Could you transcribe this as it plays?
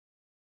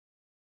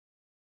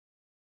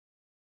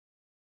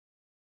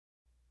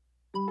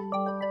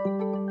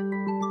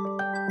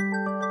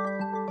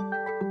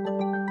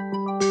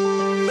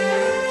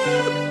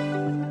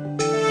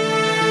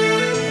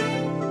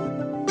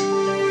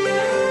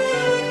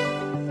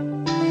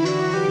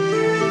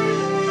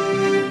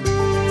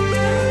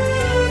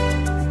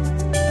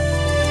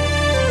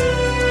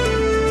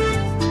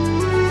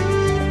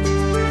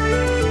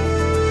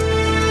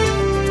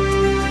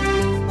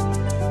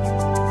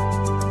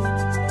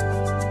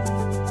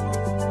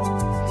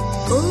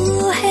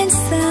Oh,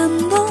 handsome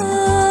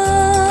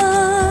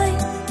boy.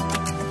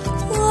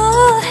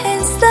 Oh,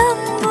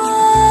 handsome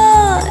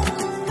boy.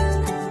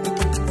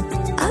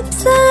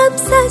 Apsa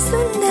apsa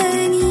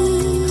sundari.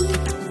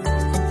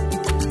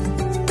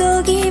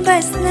 Togi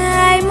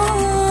basnai mo.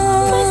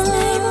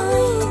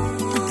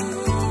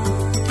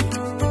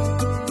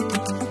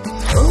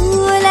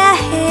 Oh,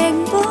 laheng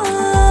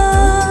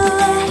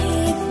boy.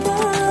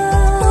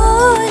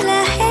 Oh,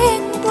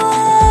 laheng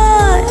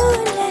boy.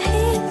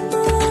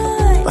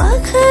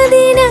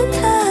 Pakhadi na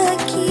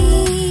thaki.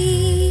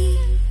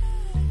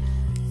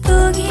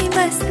 Togi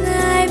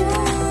basnai mo.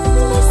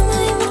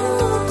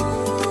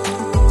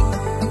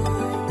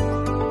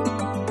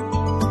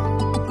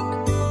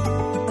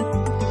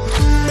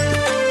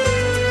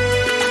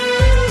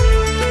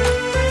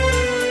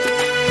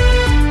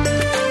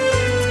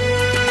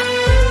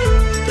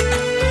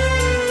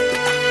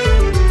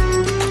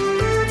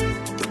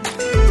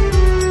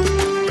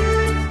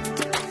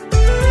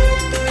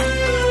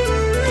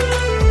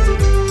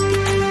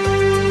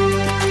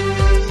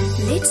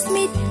 Let's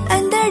meet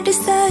under the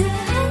sun.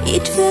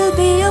 It will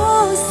be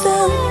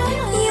awesome.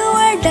 You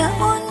are the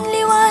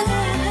only one.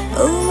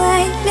 Oh,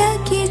 my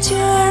lucky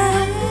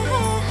charm.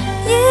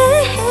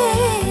 Yeah.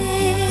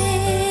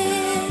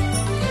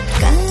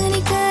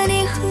 Kani kani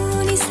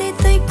huni se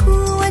toi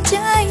kuwa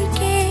jai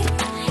ke.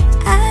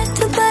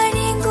 Atu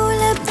bani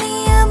gulab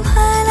niyam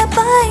hala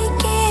pai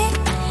ke.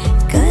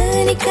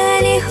 Kani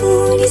kani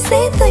huni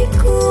se toi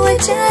kuwa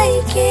jai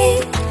ke.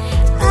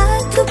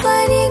 Atu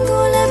bani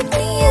gulab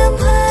niyam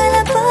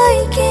hala pai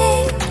ke.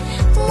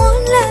 Mon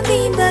labi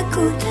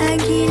baku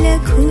thagila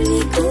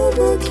khuli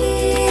kubuke.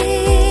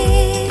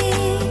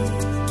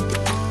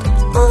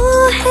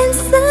 Oh,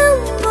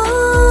 handsome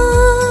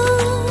boy.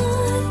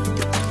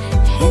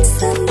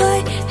 Handsome boy,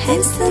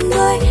 handsome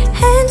boy,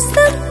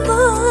 handsome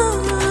boy.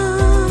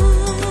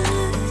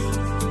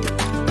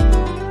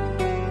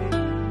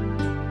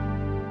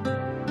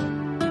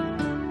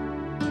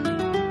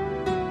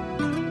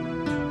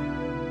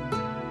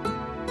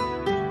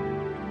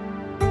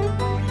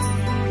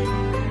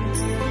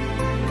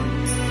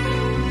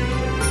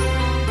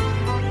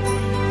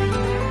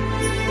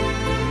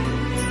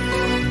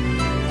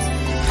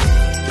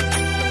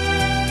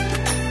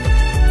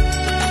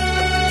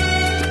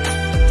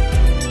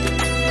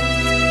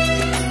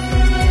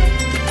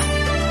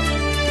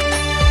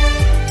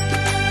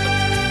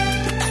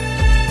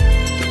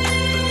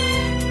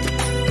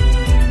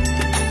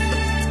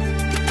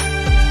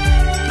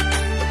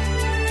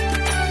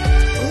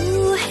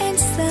 Oh,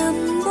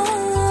 handsome boy.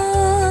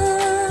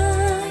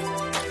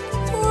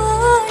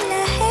 Oh,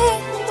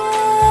 laheng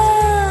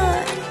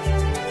boy.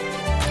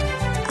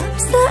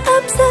 Apsa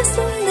apsa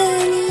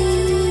sundari.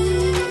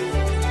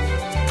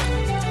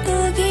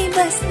 Togi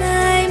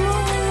basnai mo.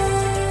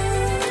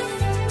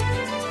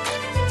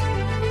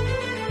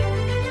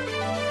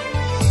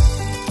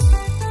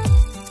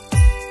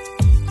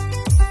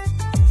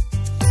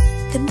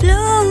 The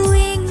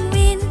blowing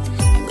wind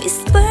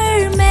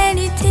whisper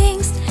many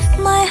things.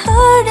 My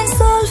heart and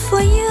soul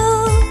for you,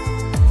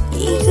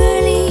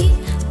 eagerly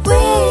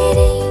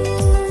waiting.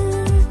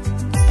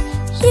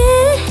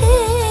 Yeah.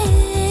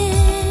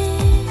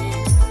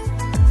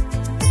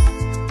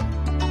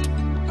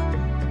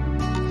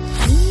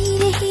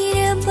 Hire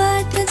hire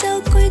baat jao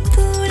koi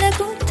tula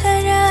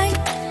gutharai.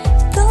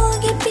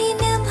 Togi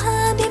bina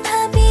bhabi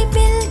bhabi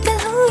bilkul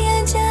hoya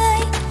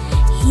jai.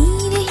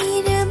 Hire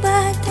hire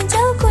baat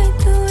jao koi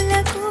tula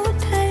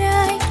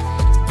gutharai.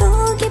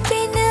 Togi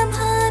bina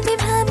bhabi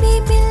bhabi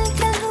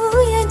bilkul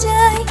hoya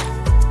jai.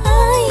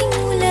 Ai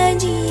mula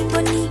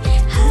jeevani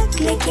hak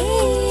lage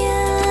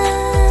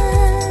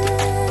yaar.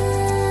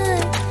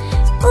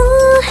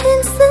 Oh,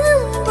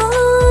 handsome boy.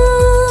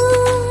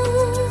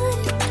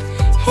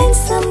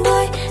 Handsome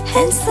boy,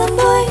 handsome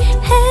boy,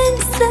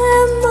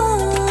 handsome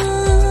boy.